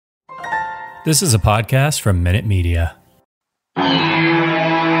This is a podcast from Minute Media.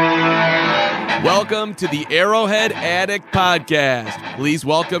 Welcome to the Arrowhead Addict Podcast. Please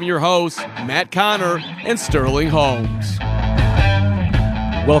welcome your hosts, Matt Connor and Sterling Holmes.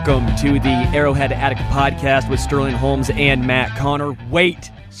 Welcome to the Arrowhead Addict Podcast with Sterling Holmes and Matt Connor.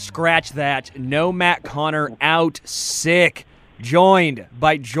 Wait, scratch that. No Matt Connor, out sick. Joined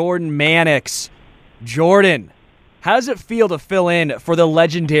by Jordan Mannix. Jordan, how does it feel to fill in for the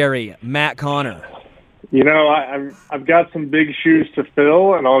legendary Matt Connor? You know, I've got some big shoes to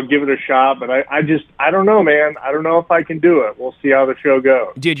fill, and I'll give it a shot, but I don't know, man. I don't know if I can do it. We'll see how the show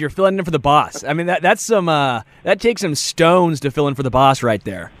goes. Dude, you're filling in for the boss. I mean, that takes some stones to fill in for the boss right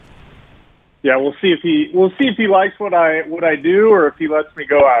there. Yeah, we'll see if he likes what I do, or if he lets me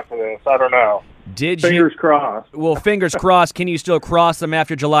go after this. I don't know. Fingers crossed. Well, fingers crossed. Can you still cross them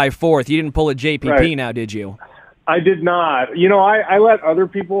after July 4th? You didn't pull a JPP right now, did you? I did not. You know, I let other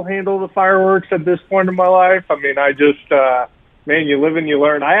people handle the fireworks at this point in my life. I mean, I just, man, you live and you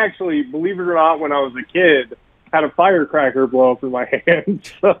learn. I actually, believe it or not, when I was a kid, had a firecracker blow up in my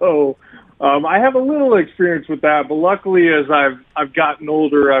hand. So I have a little experience with that. But luckily, as I've gotten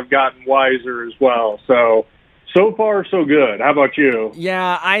older, I've gotten wiser as well. So far, so good. How about you?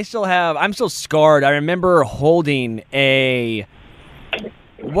 Yeah, I'm still scarred. I remember holding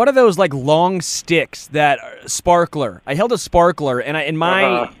what are those, like, long sticks that sparkler? I held a sparkler, and in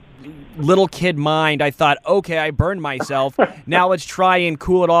my little kid mind, I thought, okay, I burned myself. Now let's try and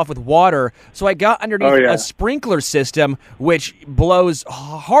cool it off with water. So I got underneath a sprinkler system, which blows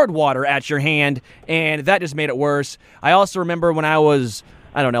hard water at your hand, and that just made it worse. I also remember when I was,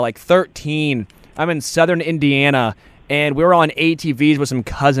 I don't know, like 13, I'm in southern Indiana, and we were on ATVs with some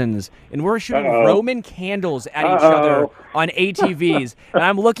cousins, and we were shooting Roman candles at each other on ATVs. And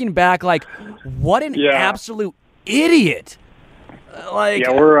I'm looking back like, what an absolute idiot.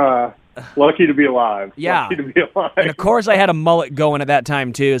 We're lucky to be alive. Yeah. Lucky to be alive. And, of course, I had a mullet going at that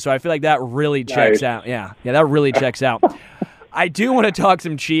time, too, so I feel like that really checks out. Yeah, that really checks out. I do want to talk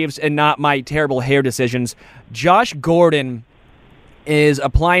some Chiefs and not my terrible hair decisions. Josh Gordon is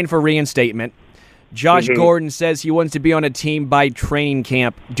applying for reinstatement. Josh Gordon says he wants to be on a team by training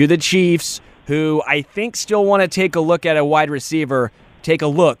camp. Do the Chiefs, who I think still want to take a look at a wide receiver, take a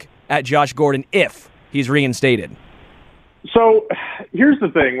look at Josh Gordon if he's reinstated? So here's the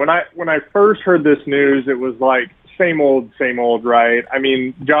thing. When I first heard this news, it was like same old, right? I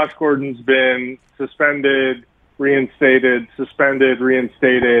mean, Josh Gordon's been suspended, reinstated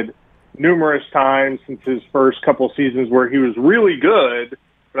numerous times since his first couple seasons where he was really good.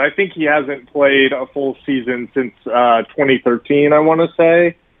 But I think he hasn't played a full season since 2013, I want to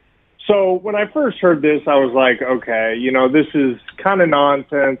say. So when I first heard this, I was like, okay, you know, this is kind of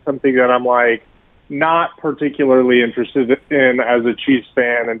nonsense, something that I'm like not particularly interested in as a Chiefs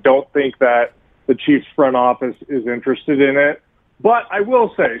fan, and don't think that the Chiefs front office is interested in it. But I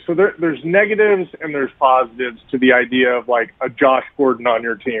will say, so there's negatives and there's positives to the idea of like a Josh Gordon on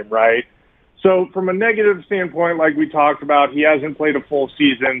your team, right? So from a negative standpoint, like we talked about, he hasn't played a full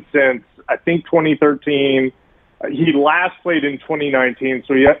season since, I think, 2013. He last played in 2019,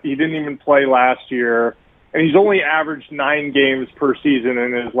 so he didn't even play last year. And he's only averaged 9 games per season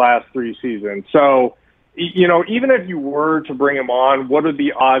in his last 3 seasons. So, you know, even if you were to bring him on, what are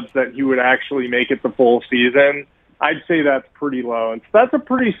the odds that he would actually make it the full season? I'd say that's pretty low. And so that's a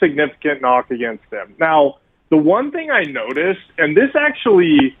pretty significant knock against him. Now, the one thing I noticed, and this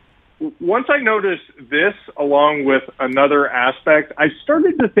actually... Once I noticed this, along with another aspect, I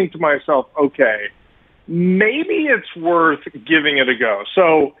started to think to myself, okay, maybe it's worth giving it a go.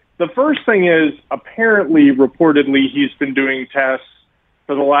 So the first thing is, apparently, reportedly, he's been doing tests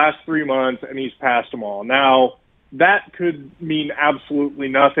for the last 3 months, and he's passed them all. Now, that could mean absolutely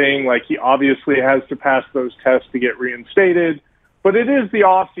nothing. Like, he obviously has to pass those tests to get reinstated. But it is the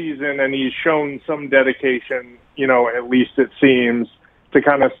off season, and he's shown some dedication, you know, at least it seems, to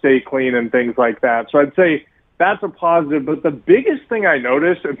kind of stay clean and things like that. So I'd say that's a positive. But the biggest thing I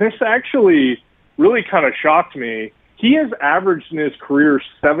noticed, and this actually really kind of shocked me, he has averaged in his career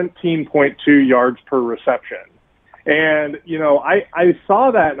 17.2 yards per reception. And, you know, I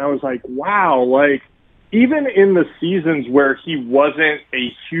saw that and I was like, wow, like even in the seasons where he wasn't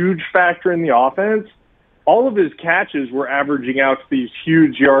a huge factor in the offense, all of his catches were averaging out to these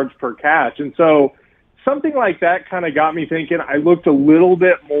huge yards per catch. And so something like that kind of got me thinking. I looked a little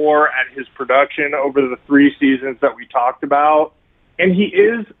bit more at his production over the 3 seasons that we talked about, and he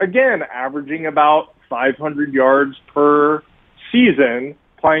is, again, averaging about 500 yards per season,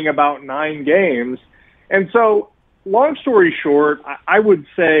 playing about 9 games. And so, long story short, I would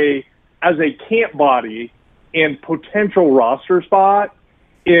say as a camp body and potential roster spot,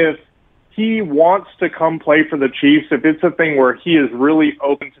 if he wants to come play for the Chiefs, if it's a thing where he is really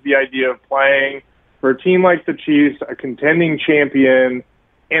open to the idea of playing for a team like the Chiefs, a contending champion,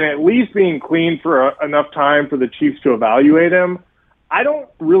 and at least being clean for enough time for the Chiefs to evaluate him, I don't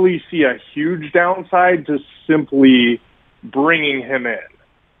really see a huge downside to simply bringing him in.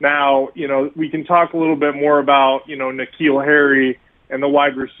 Now, we can talk a little bit more about, N'Keal Harry and the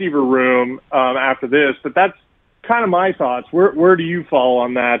wide receiver room after this, but that's kind of my thoughts. Where do you fall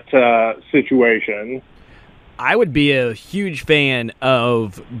on that situation? I would be a huge fan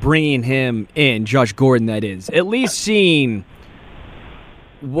of bringing him in, Josh Gordon, that is. At least seeing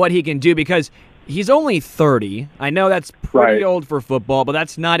what he can do, because he's only 30. I know that's pretty old for football, but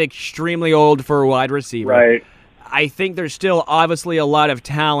that's not extremely old for a wide receiver. Right. I think there's still obviously a lot of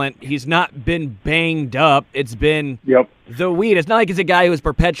talent. He's not been banged up. It's been the weed. It's not like he's a guy who is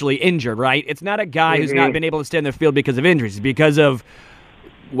perpetually injured, right? It's not a guy who's not been able to stay in the field because of injuries. It's because of,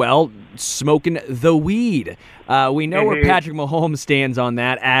 smoking the weed. We know where Patrick Mahomes stands on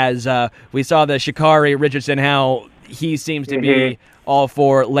that, as we saw the Sha'Carri Richardson, how he seems to be all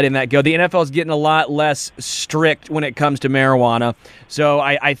for letting that go. The NFL is getting a lot less strict when it comes to marijuana, so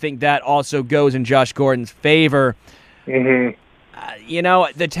I think that also goes in Josh Gordon's favor. The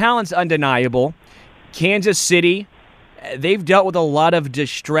talent's undeniable. Kansas City, they've dealt with a lot of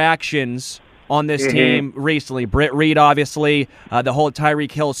distractions on this team recently. Britt Reed, obviously, the whole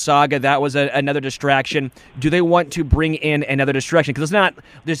Tyreek Hill saga, that was another distraction. Do they want to bring in another distraction? Because let's not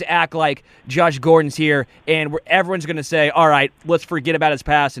just act like Josh Gordon's here and everyone's going to say, all right, let's forget about his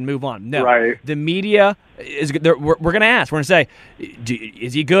past and move on. No. Right. The media, we're going to ask. We're going to say,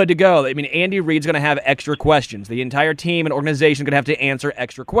 is he good to go? I mean, Andy Reid's going to have extra questions. The entire team and organization is going to have to answer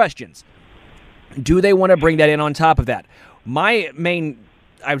extra questions. Do they want to bring that in on top of that? My main,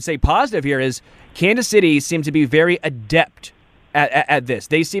 I would say, positive here is Kansas City seems to be very adept at this.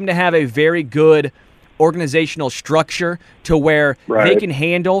 They seem to have a very good organizational structure to where they can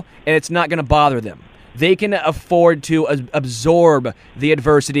handle, and it's not going to bother them. They can afford to absorb the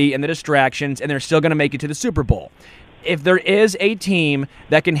adversity and the distractions, and they're still going to make it to the Super Bowl. If there is a team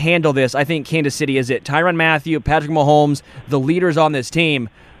that can handle this, I think Kansas City is it. Tyrann Mathieu, Patrick Mahomes, the leaders on this team,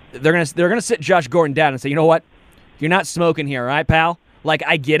 they're gonna sit Josh Gordon down and say, you know what? You're not smoking here, all right, pal? Like,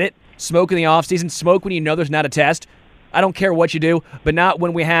 I get it. Smoke in the offseason. Smoke when you know there's not a test. I don't care what you do, but not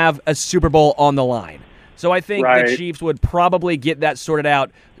when we have a Super Bowl on the line. So I think the Chiefs would probably get that sorted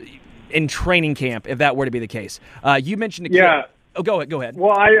out in training camp if that were to be the case. You mentioned the kid. Oh, go ahead.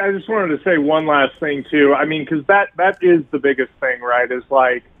 Well, I just wanted to say one last thing, too. I mean, because that is the biggest thing, right, is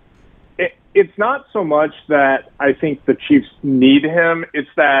like, it's not so much that I think the Chiefs need him. It's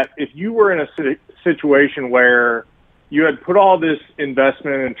that if you were in a situation where you had put all this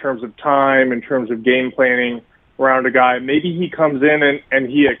investment in terms of time, in terms of game planning around a guy, maybe he comes in and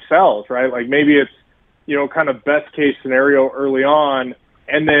he excels, right? Like maybe it's, kind of best case scenario early on,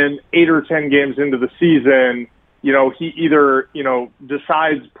 and then 8 or 10 games into the season, he either,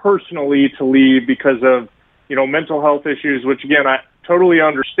 decides personally to leave because of, mental health issues, which again, I totally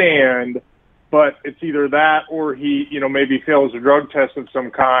understand, but it's either that or he, maybe fails a drug test of some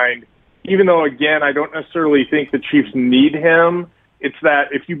kind. Even though, again, I don't necessarily think the Chiefs need him, it's that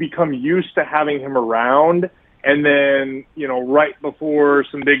if you become used to having him around and then, right before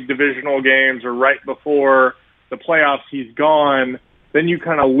some big divisional games or right before the playoffs he's gone, then you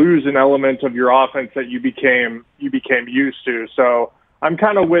kind of lose an element of your offense that you became used to. So I'm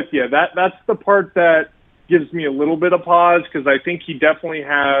kind of with you. That's the part that gives me a little bit of pause, because I think he definitely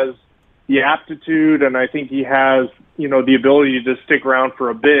has the aptitude and I think he has, the ability to stick around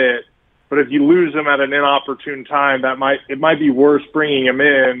for a bit. But if you lose him at an inopportune time, it might be worse bringing him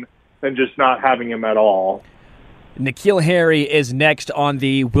in than just not having him at all. N'Keal Harry is next on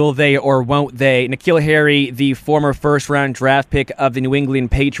the will they or won't they. N'Keal Harry, the former first-round draft pick of the New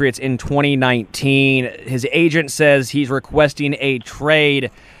England Patriots in 2019. His agent says he's requesting a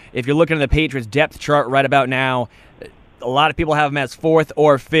trade. If you're looking at the Patriots depth chart right about now, a lot of people have him as 4th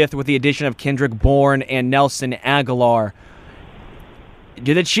or 5th with the addition of Kendrick Bourne and Nelson Aguilar.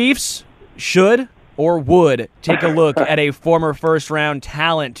 Do the Chiefs should or would take a look at a former first-round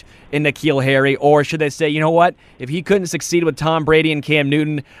talent in N'Keal Harry, or should they say, you know what, if he couldn't succeed with Tom Brady and Cam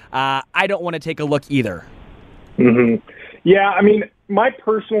Newton, I don't want to take a look either? Yeah, I mean, my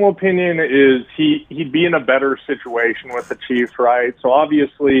personal opinion is he'd be in a better situation with the Chiefs, right? So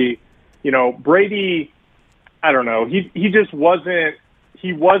obviously, Brady, I don't know, he just wasn't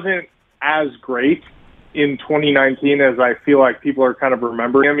as great in 2019 as I feel like people are kind of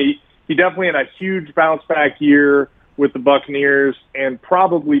remembering him. He definitely had a huge bounce back year with the Buccaneers, and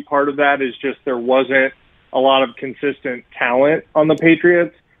probably part of that is just there wasn't a lot of consistent talent on the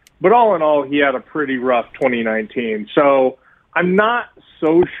Patriots. But all in all, he had a pretty rough 2019. So I'm not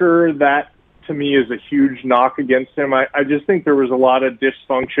so sure that, to me, is a huge knock against him. I just think there was a lot of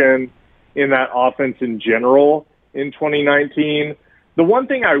dysfunction in that offense in general in 2019. The one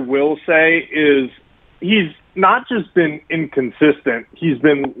thing I will say is he's not just been inconsistent, he's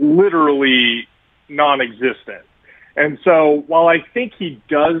been literally non-existent. And so while I think he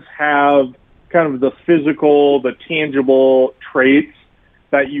does have kind of the physical, the tangible traits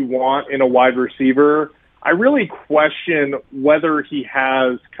that you want in a wide receiver, I really question whether he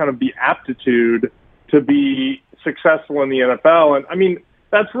has kind of the aptitude to be successful in the NFL. And I mean,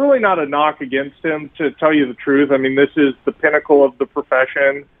 that's really not a knock against him, to tell you the truth. I mean, this is the pinnacle of the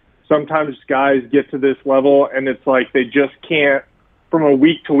profession. Sometimes guys get to this level and it's like they just can't, from a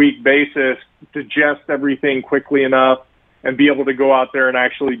week-to-week basis, digest everything quickly enough and be able to go out there and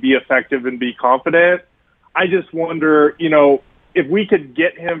actually be effective and be confident. I just wonder, if we could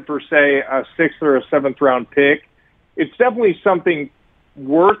get him for, say, a 6th or a 7th round pick, it's definitely something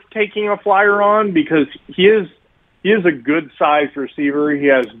worth taking a flyer on because he is a good-sized receiver. He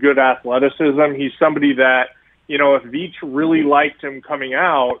has good athleticism. He's somebody that, if Veach really liked him coming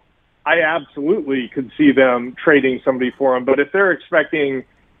out, I absolutely could see them trading somebody for him. But if they're expecting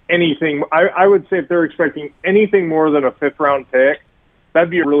anything, I would say if they're expecting anything more than a 5th-round pick, that'd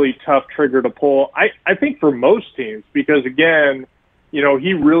be a really tough trigger to pull. I think for most teams, because again,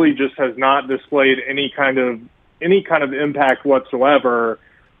 he really just has not displayed any kind of impact whatsoever.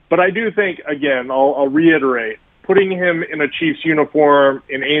 But I do think, again, I'll reiterate, putting him in a Chiefs uniform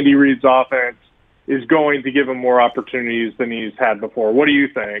in Andy Reid's offense is going to give him more opportunities than he's had before. What do you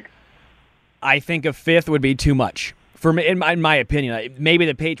think? I think a 5th would be too much. For me, in my opinion, maybe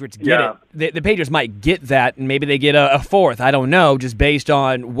the Patriots get it. The Patriots might get that, and maybe they get a 4th. I don't know, just based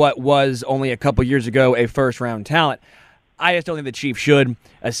on what was only a couple years ago a first-round talent. I just don't think the Chiefs should.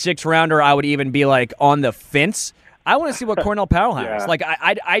 A 6th-rounder, I would even be like on the fence. I want to see what Cornell Powell has. Yeah. Like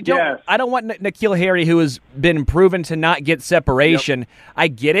I don't want N'Keal Harry, who has been proven to not get separation. Yep. I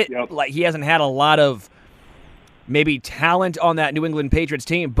get it. Yep. Like he hasn't had a lot of maybe talent on that New England Patriots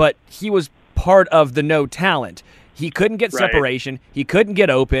team, but he was part of the no talent. He couldn't get separation. He couldn't get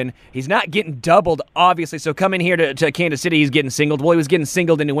open. He's not getting doubled, obviously. So coming here to Kansas City, he's getting singled. Well, he was getting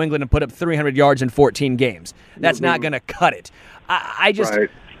singled in New England and put up 300 yards in 14 games. That's not going to cut it. I just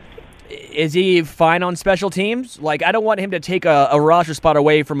is he fine on special teams? Like, I don't want him to take a roster spot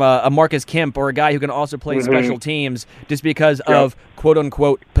away from a Marcus Kemp or a guy who can also play special teams just because of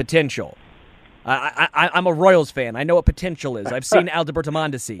quote-unquote potential. I'm a Royals fan. I know what potential is. I've seen Alberto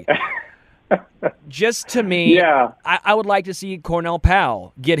Mondesi. Just to me, I would like to see Cornell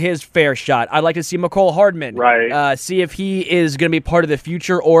Powell get his fair shot. I'd like to see McCole Hardman see if he is going to be part of the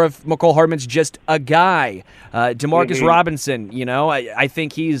future or if McCole Hardman's just a guy. Demarcus Robinson, I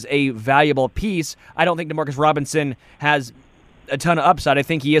think he's a valuable piece. I don't think Demarcus Robinson has a ton of upside. I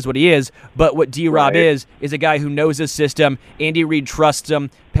think he is what he is. But what D-Rob is a guy who knows his system. Andy Reid trusts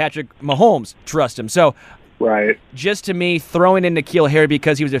him. Patrick Mahomes trusts him. So just to me, throwing in N'Keal Harry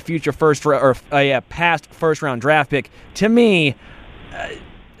because he was a future past first-round draft pick, to me,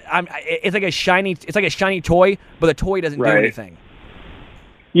 it's like a shiny toy, but the toy doesn't do anything.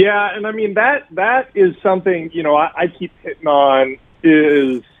 Yeah, and I mean that is something I keep hitting on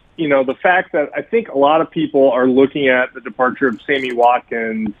is the fact that I think a lot of people are looking at the departure of Sammy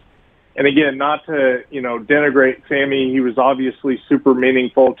Watkins, and again, not to denigrate Sammy, he was obviously super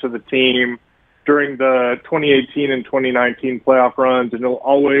meaningful to the team during the 2018 and 2019 playoff runs, and he'll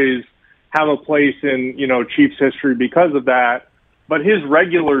always have a place in, Chiefs history because of that. But his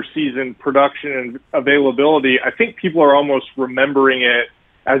regular season production and availability, I think people are almost remembering it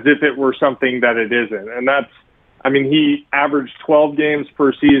as if it were something that it isn't. And he averaged 12 games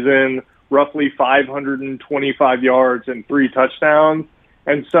per season, roughly 525 yards and 3 touchdowns.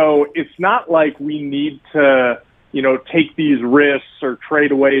 And so it's not like we need to take these risks or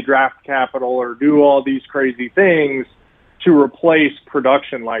trade away draft capital or do all these crazy things to replace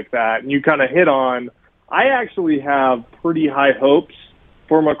production like that. And you kind of hit on, I actually have pretty high hopes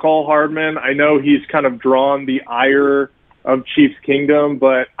for McCole Hardman. I know he's kind of drawn the ire of Chiefs Kingdom,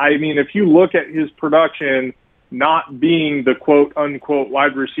 but I mean, if you look at his production not being the quote unquote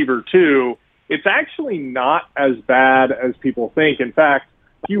wide receiver 2, it's actually not as bad as people think. In fact,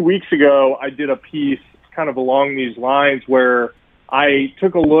 a few weeks ago, I did a piece kind of along these lines where I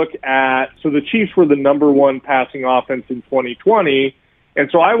took a look at, so the Chiefs were the number 1 passing offense in 2020. And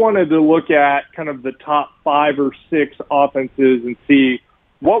so I wanted to look at kind of the top 5 or 6 offenses and see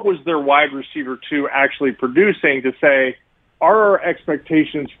what was their wide receiver 2 actually producing to say, are our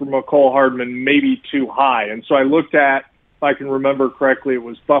expectations for McCole Hardman maybe too high? And so I looked at if I can remember correctly, it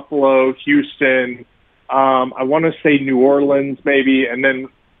was Buffalo, Houston, I want to say New Orleans maybe, and then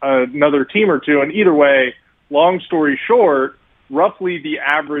another team or two. And either way, long story short, roughly the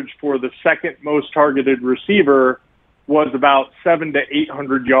average for the second most targeted receiver was about 700 to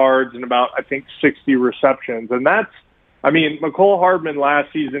 800 yards and about, I think, 60 receptions. And that's, Mecole Hardman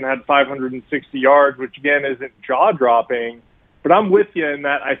last season had 560 yards, which again isn't jaw-dropping. But I'm with you in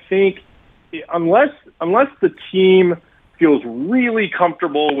that I think unless the team feels really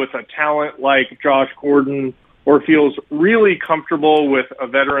comfortable with a talent like Josh Gordon or feels really comfortable with a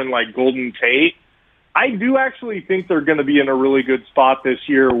veteran like Golden Tate, I do actually think they're going to be in a really good spot this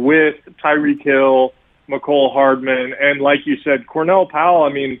year with Tyreek Hill, Mecole Hardman, and like you said, Cornell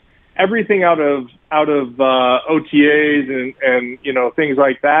Powell. Everything out of OTAs and things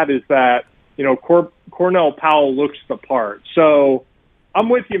like that is that Cornell Powell looks the part. So I'm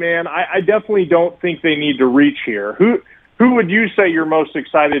with you, man. I definitely don't think they need to reach here. Who would you say you're most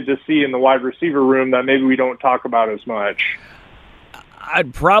excited to see in the wide receiver room that maybe we don't talk about as much?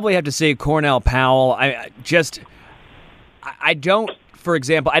 I'd probably have to say Cornell Powell. For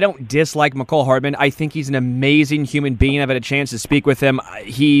example, I don't dislike Mecole Hardman. I think he's an amazing human being. I've had a chance to speak with him.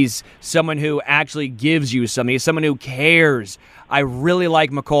 He's someone who actually gives you something. He's someone who cares. I really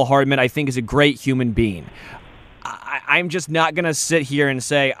like Mecole Hardman. I think he's a great human being. I'm just not going to sit here and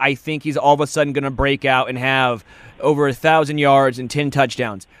say I think he's all of a sudden going to break out and have over 1,000 yards and 10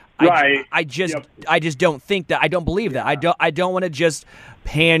 touchdowns. Right. I just don't think that. I don't believe that. I don't want to just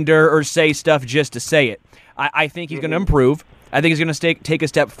pander or say stuff just to say it. I think he's going to improve. I think he's going to take a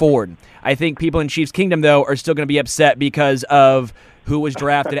step forward. I think people in Chiefs Kingdom, though, are still going to be upset because of who was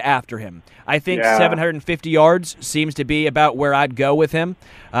drafted after him. I think 750 yards seems to be about where I'd go with him.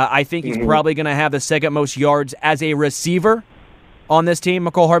 I think he's probably going to have the second most yards as a receiver on this team,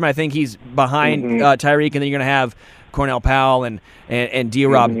 Mecole Hardman. I think he's behind Tyreek, and then you're going to have Cornell Powell and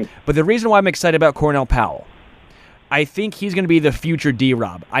D-Rob. But the reason why I'm excited about Cornell Powell, I think he's going to be the future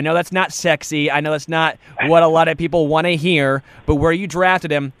D-Rob. I know that's not sexy. I know that's not what a lot of people want to hear, but where you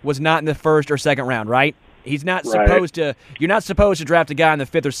drafted him was not in the first or second round, right? He's not supposed to – you're not supposed to draft a guy in the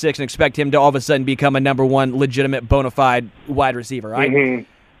fifth or sixth and expect him to all of a sudden become a number one legitimate bona fide wide receiver, right?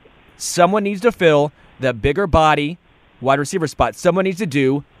 Someone needs to fill the bigger body wide receiver spot. Someone needs to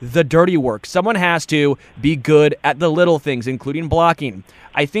do the dirty work. Someone has to be good at the little things, including blocking.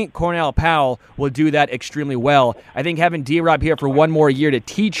 I think Cornell Powell will do that extremely well. I think having D-Rob here for one more year to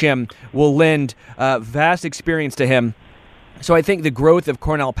teach him will lend vast experience to him. So I think the growth of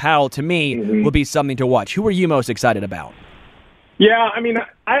Cornell Powell, to me, will be something to watch. Who are you most excited about? Yeah,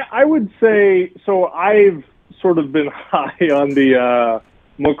 I would say, so I've sort of been high on the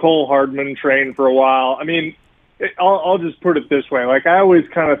Mecole Hardman train for a while. I'll just put it this way. Like, I always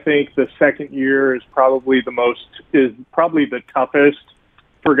kind of think the second year is probably the toughest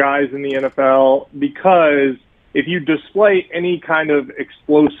for guys in the NFL, because if you display any kind of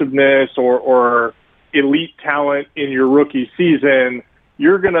explosiveness or elite talent in your rookie season,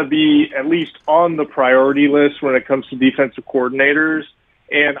 you're going to be at least on the priority list when it comes to defensive coordinators.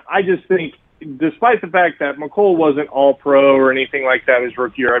 And I just think, despite the fact that Mecole wasn't all pro or anything like that his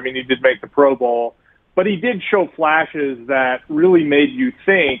rookie year, he did make the Pro Bowl, but he did show flashes that really made you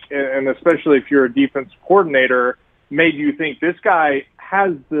think, and especially if you're a defensive coordinator, made you think this guy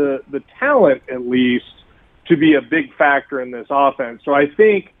has the talent, at least, to be a big factor in this offense. So I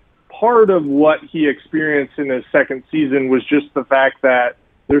think part of what he experienced in his second season was just the fact that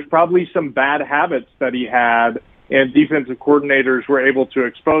there's probably some bad habits that he had, and defensive coordinators were able to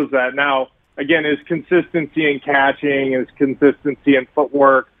expose that. Now, again, his consistency in catching, his consistency in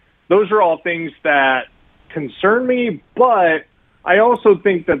footwork, those are all things that concern me, but I also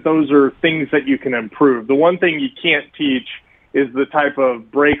think that those are things that you can improve. The one thing you can't teach is the type of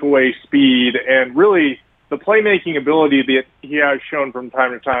breakaway speed and really the playmaking ability that he has shown from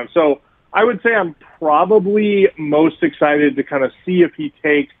time to time. So I would say I'm probably most excited to kind of see if he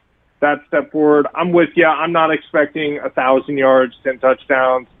takes that step forward. I'm with you. I'm not expecting 1,000 yards, 10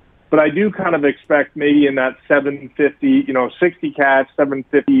 touchdowns, but I do kind of expect maybe in that 750, 60 catch,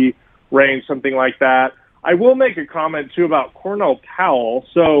 750 range, something like that. I will make a comment, too, about Cornell Powell.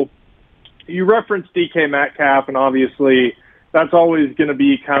 So you referenced DK Metcalf, and obviously that's always going to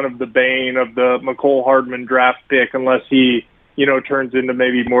be kind of the bane of the Mecole Hardman draft pick unless he, turns into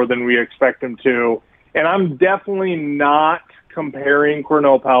maybe more than we expect him to. And I'm definitely not comparing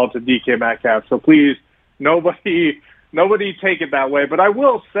Cornell Powell to DK Metcalf. So please, nobody take it that way. But I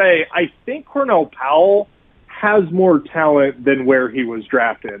will say I think Cornell Powell has more talent than where he was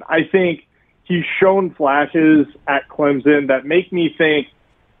drafted. I think he's shown flashes at Clemson that make me think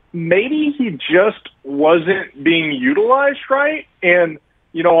maybe he just wasn't being utilized right. And,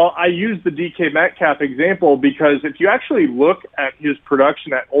 I use the DK Metcalf example because if you actually look at his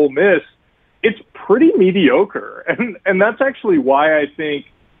production at Ole Miss, it's pretty mediocre. And that's actually why I think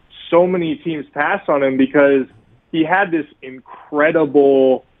so many teams pass on him, because he had this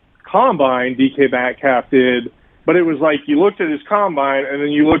incredible combine, DK Metcalf did, but it was like you looked at his combine and then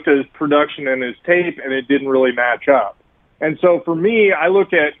you looked at his production and his tape and it didn't really match up. And so for me, I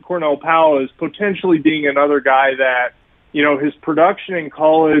look at Cornell Powell as potentially being another guy that, his production in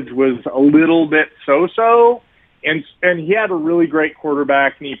college was a little bit so-so, and he had a really great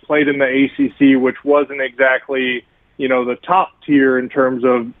quarterback, and he played in the ACC, which wasn't exactly, the top tier in terms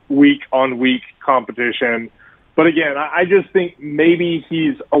of week-on-week competition. But again, I just think maybe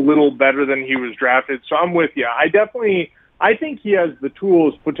he's a little better than he was drafted. So I'm with you. I think he has the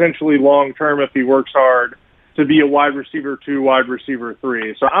tools potentially long-term if he works hard to be a wide receiver 2, wide receiver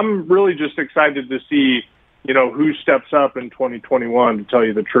 3. So I'm really just excited to see, who steps up in 2021, to tell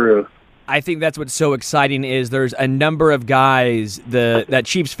you the truth. I think that's what's so exciting is there's a number of guys that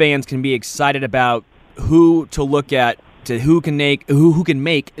Chiefs fans can be excited about who to look at to who can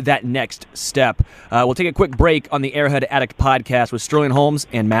make that next step. We'll take a quick break on the Arrowhead Addict podcast with Sterling Holmes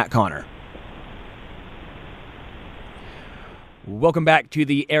and Matt Connor. Welcome back to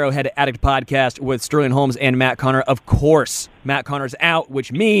the Arrowhead Addict podcast with Sterling Holmes and Matt Connor. Of course, Matt Connor's out,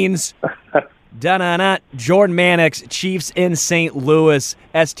 which means Jordan Mannix, Chiefs in St. Louis.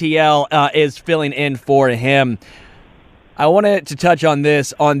 STL is filling in for him. I wanted to touch on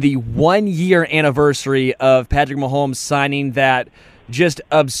this on the 1-year anniversary of Patrick Mahomes signing that just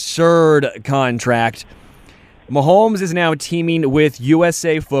absurd contract. Mahomes is now teaming with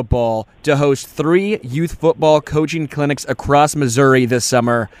USA Football to host 3 youth football coaching clinics across Missouri this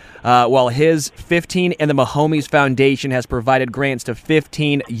summer, while his 15 and the Mahomes Foundation has provided grants to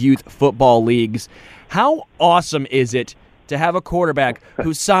 15 youth football leagues. How awesome is it to have a quarterback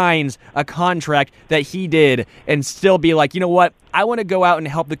who signs a contract that he did and still be like, you know what, I want to go out and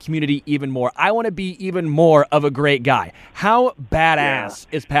help the community even more. I want to be even more of a great guy. How badass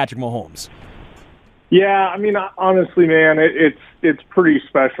is Patrick Mahomes? Yeah, I mean, honestly, man, it's pretty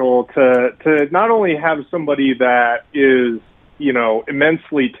special to not only have somebody that is,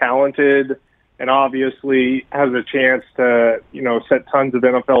 immensely talented and obviously has a chance to, set tons of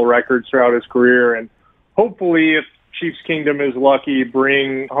NFL records throughout his career, and hopefully, if Chiefs Kingdom is lucky,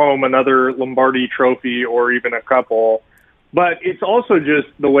 bring home another Lombardi trophy or even a couple. But it's also just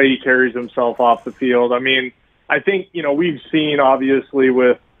the way he carries himself off the field. I mean, I think, we've seen, obviously,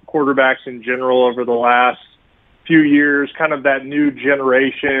 with quarterbacks in general over the last few years, kind of that new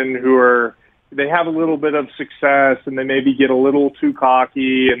generation they have a little bit of success and they maybe get a little too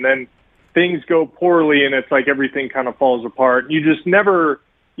cocky, and then things go poorly and it's like everything kind of falls apart. You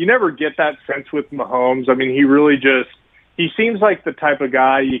never get that sense with Mahomes. I mean, he seems like the type of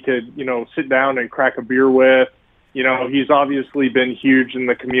guy you could, sit down and crack a beer with. He's obviously been huge in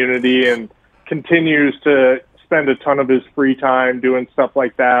the community and continues to spend a ton of his free time doing stuff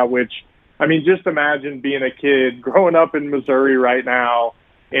like that, which, I mean, just imagine being a kid growing up in Missouri right now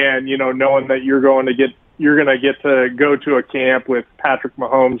and, knowing that you're going to get to go to a camp with Patrick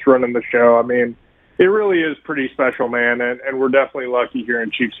Mahomes running the show. I mean, it really is pretty special, man, and we're definitely lucky here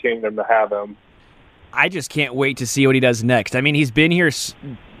in Chiefs Kingdom to have him. I just can't wait to see what he does next. I mean, he's been here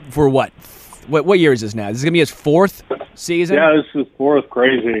for what year is this now? This is going to be his 4th season? Yeah, this is 4th.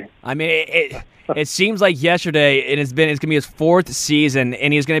 Crazy. I mean, it seems like yesterday, and it's going to be his 4th season,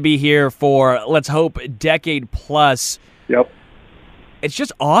 and he's going to be here for, let's hope, a decade plus. Yep. It's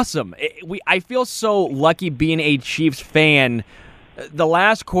just awesome. I feel so lucky being a Chiefs fan. The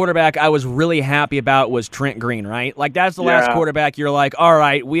last quarterback I was really happy about was Trent Green, right? Like, that's the last quarterback you're like, all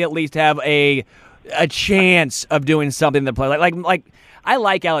right, we at least have a chance of doing something to play. Like I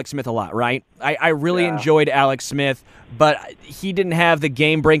like Alex Smith a lot, right? I really enjoyed Alex Smith, but he didn't have the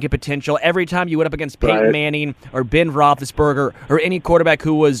game-breaking potential. Every time you went up against Peyton Manning or Ben Roethlisberger or any quarterback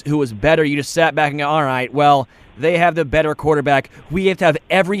who was better, you just sat back and go, all right, well, they have the better quarterback. We have to have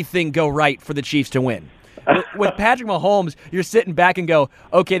everything go right for the Chiefs to win. With Patrick Mahomes, you're sitting back and go,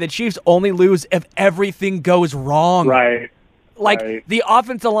 okay, the Chiefs only lose if everything goes wrong. Right. The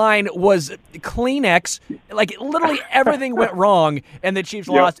offensive line was Kleenex. Like, literally everything went wrong, and the Chiefs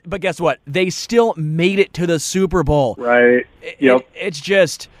lost. But guess what? They still made it to the Super Bowl. Right. Yep. It's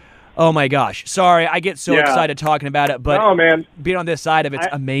just, oh, my gosh. Sorry, I get so excited talking about it, but being on this side of it's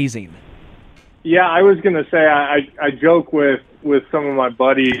amazing. Yeah, I was going to say, I joke with some of my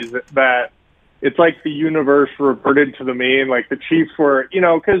buddies that it's like the universe reverted to the mean. Like, the Chiefs were,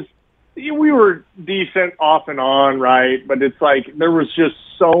 because we were decent off and on, right? But it's like there was just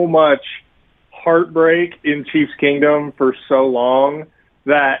so much heartbreak in Chiefs Kingdom for so long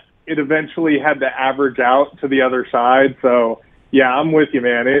that it eventually had to average out to the other side. So yeah, I'm with you,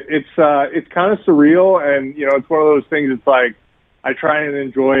 man. It's kind of surreal, and it's one of those things. It's like I try and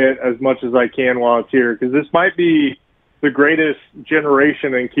enjoy it as much as I can while it's here, because this might be the greatest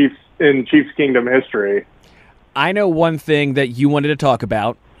generation in Chiefs Kingdom history. I know one thing that you wanted to talk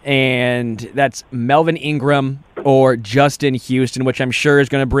about, and that's Melvin Ingram or Justin Houston, which I'm sure is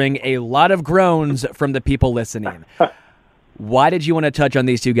going to bring a lot of groans from the people listening. Why did you want to touch on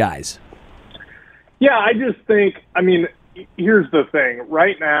these two guys? Yeah, I just think, here's the thing.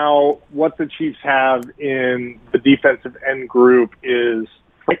 Right now, what the Chiefs have in the defensive end group is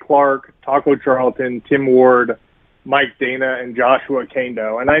Frank Clark, Taco Charlton, Tim Ward, Mike Dana, and Joshua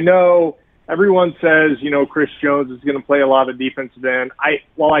Kendo. And I know everyone says, Chris Jones is going to play a lot of defensive end.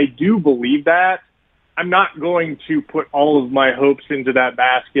 While I do believe that, I'm not going to put all of my hopes into that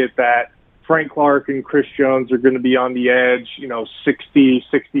basket that Frank Clark and Chris Jones are going to be on the edge, 60,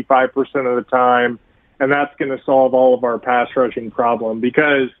 65% of the time, and that's going to solve all of our pass rushing problem.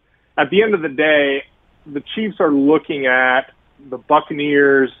 Because at the end of the day, the Chiefs are looking at the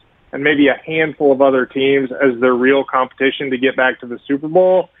Buccaneers and maybe a handful of other teams as their real competition to get back to the Super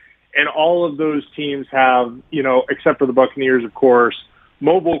Bowl. And all of those teams have, except for the Buccaneers, of course,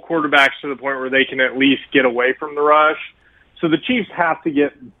 mobile quarterbacks to the point where they can at least get away from the rush. So the Chiefs have to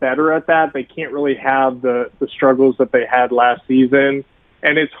get better at that. They can't really have the struggles that they had last season.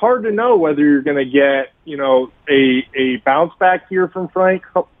 And it's hard to know whether you're going to get, a bounce back here from Frank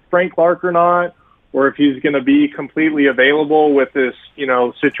Clark or not, or if he's going to be completely available with this,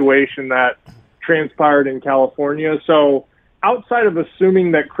 situation that transpired in California. So outside of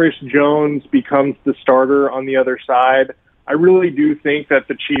assuming that Chris Jones becomes the starter on the other side, I really do think that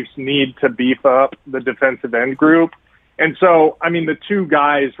the Chiefs need to beef up the defensive end group. And so, the two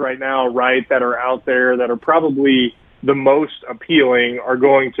guys right now, right, that are out there that are probably the most appealing are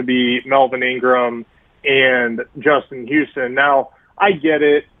going to be Melvin Ingram and Justin Houston. Now, I get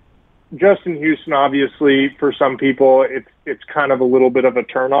it. Justin Houston, obviously, for some people, it's kind of a little bit of a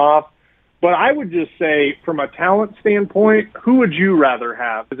turnoff. But I would just say, from a talent standpoint, who would you rather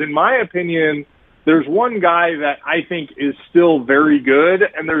have? Because in my opinion, there's one guy that I think is still very good,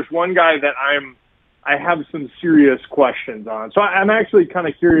 and there's one guy that I have some serious questions on. So I'm actually kind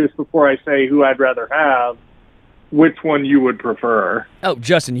of curious, before I say who I'd rather have, which one you would prefer. Oh,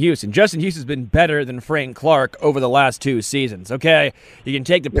 Justin Houston. Justin Houston's been better than Frank Clark over the last 2 seasons, okay? You can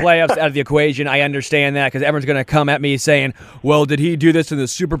take the playoffs out of the equation. I understand that, because everyone's going to come at me saying, well, did he do this in the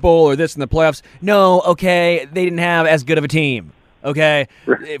Super Bowl or this in the playoffs? No, okay, they didn't have as good of a team, okay?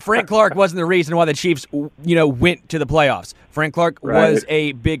 Frank Clark wasn't the reason why the Chiefs, went to the playoffs. Frank Clark was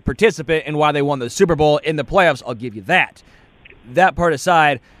a big participant in why they won the Super Bowl in the playoffs. I'll give you that. That part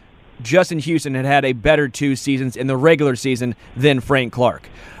aside, Justin Houston had a better 2 seasons in the regular season than Frank Clark.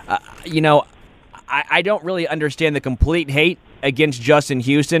 I don't really understand the complete hate against Justin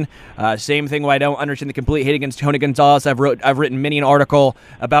Houston. Same thing why I don't understand the complete hate against Tony Gonzalez. I've written many an article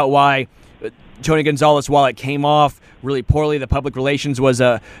about why Tony Gonzalez, while it came off really poorly, the public relations was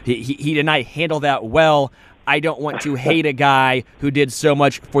he did not handle that well. I don't want to hate a guy who did so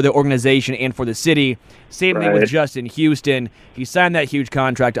much for the organization and for the city. Same thing with Justin Houston. He signed that huge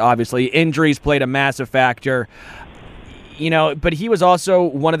contract, obviously. Injuries played a massive factor. But he was also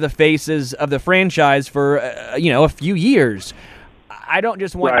one of the faces of the franchise for, a few years. I don't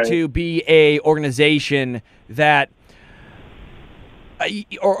just want to be a organization that,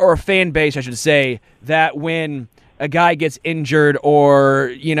 or a fan base, I should say, that when a guy gets injured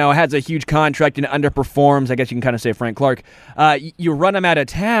or, has a huge contract and underperforms, I guess you can kind of say Frank Clark, you run him out of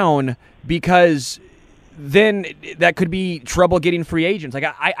town, because then that could be trouble getting free agents. Like,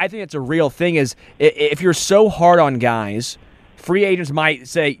 I think it's a real thing, is if you're so hard on guys, free agents might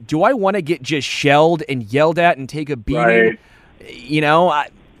say, do I want to get just shelled and yelled at and take a beating?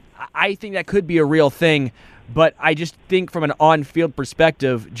 I think that could be a real thing. But I just think from an on-field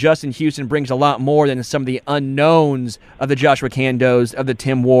perspective, Justin Houston brings a lot more than some of the unknowns of the Joshua Kandos, of the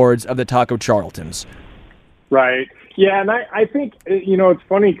Tim Wards, of the Taco Charltons. Right. Yeah, and I think, it's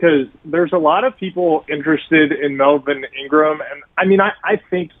funny because there's a lot of people interested in Melvin Ingram. And, I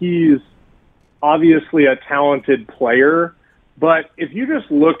think he's obviously a talented player. But if you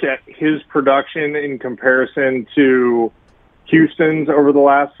just look at his production in comparison to Houston's over the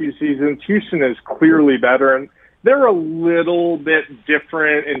last few seasons, Houston is clearly better, and they're a little bit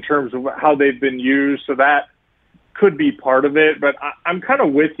different in terms of how they've been used, so that could be part of it. But I'm kind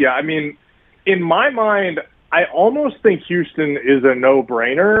of with you. In my mind, I almost think Houston is a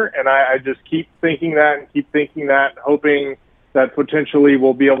no-brainer, and I just keep thinking that, hoping that potentially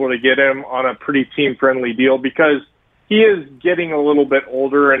we'll be able to get him on a pretty team-friendly deal because he is getting a little bit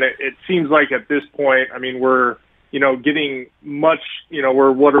older, and it seems like at this point, I mean, we're, getting much,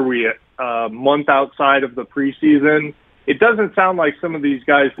 what are we, a month outside of the preseason. It doesn't sound like some of these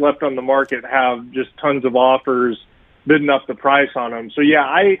guys left on the market have just tons of offers bidding up the price on them. So, yeah,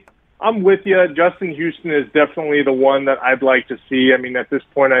 I'm with you. Justin Houston is definitely the one that I'd like to see. I mean, at this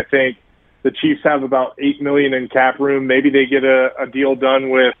point, I think the Chiefs have about $8 million in cap room. Maybe they get a deal done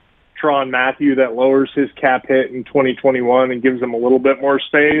with Tyrann Mathieu that lowers his cap hit in 2021 and gives them a little bit more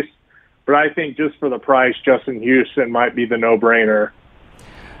space. But I think just for the price, Justin Houston might be the no-brainer.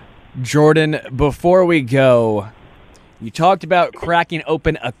 Jordan, before we go, you talked about cracking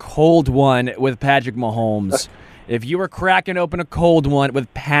open a cold one with Patrick Mahomes. If you were cracking open a cold one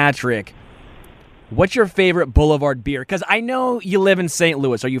with Patrick, what's your favorite Boulevard beer? Because I know you live in St.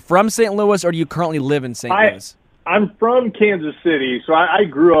 Louis. Are you from St. Louis, or do you currently live in St. Louis? I'm from Kansas City, so I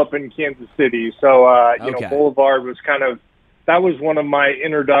grew up in Kansas City. So, Boulevard was that was one of my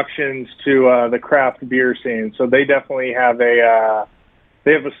introductions to the craft beer scene. So they definitely have a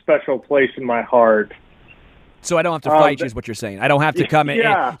special place in my heart. So I don't have to fight you is what you're saying. I don't have to come in.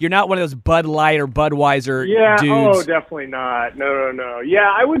 Yeah. You're not one of those Bud Light or Budweiser dudes. Oh, definitely not. No.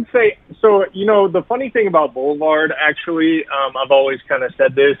 Yeah, I would say, so, the funny thing about Boulevard, actually, I've always kind of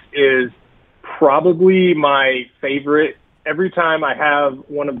said this, is probably my favorite. Every time I have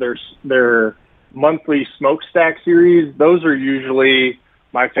one of their monthly smokestack series, those are usually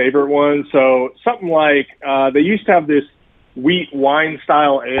my favorite ones. So something like, they used to have this wheat wine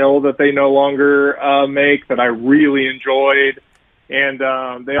style ale that they no longer make that I really enjoyed.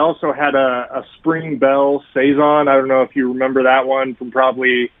 And they also had a Spring Bell Saison. I don't know if you remember that one from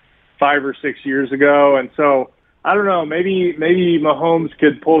probably 5 or 6 years ago. And so I don't know, maybe Mahomes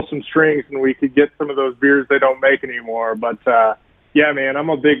could pull some strings and we could get some of those beers they don't make anymore. But yeah, man, I'm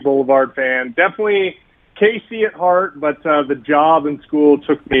a big Boulevard fan. Definitely KC at heart, but the job and school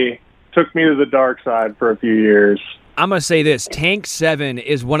took me to the dark side for a few years. I'm going to say this. Tank 7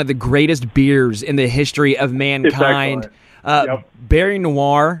 is one of the greatest beers in the history of mankind. Yep. Berry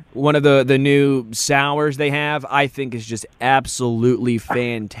Noir, one of the new sours they have, I think is just absolutely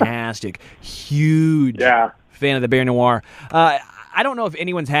fantastic. Huge fan of the Berry Noir. I don't know if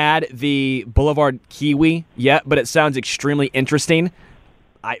anyone's had the Boulevard Kiwi yet, but it sounds extremely interesting.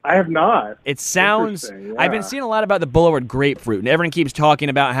 I have not. It sounds. I've been seeing a lot about the Boulevard Grapefruit, and everyone keeps talking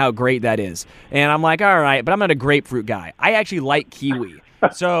about how great that is. And I'm like, all right, but I'm not a grapefruit guy. I actually like kiwi,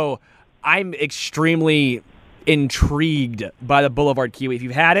 so I'm extremely intrigued by the Boulevard Kiwi. If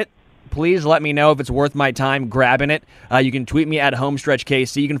you've had it, please let me know if it's worth my time grabbing it. You can tweet me at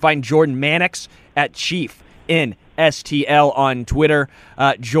HomestretchKC. You can find Jordan Mannix at Chief in STL on Twitter.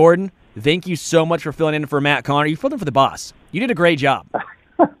 Jordan, thank you so much for filling in for Matt Connor. You filled in for the boss. You did a great job.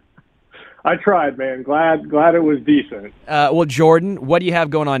 I tried, man. Glad it was decent. Well, Jordan, what do you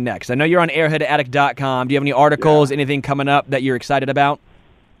have going on next? I know you're on airheadaddict.com. Do you have any articles, anything coming up that you're excited about?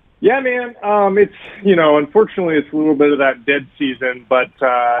 Yeah, man. It's, unfortunately it's a little bit of that dead season, but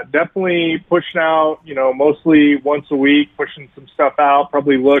definitely pushing out, mostly once a week, pushing some stuff out,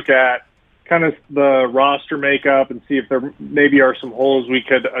 probably look at kind of the roster makeup and see if there maybe are some holes we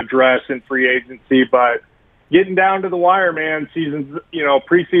could address in free agency, but getting down to the wire, man. Season's,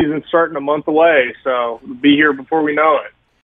 preseason's starting a month away, so we'll be here before we know it.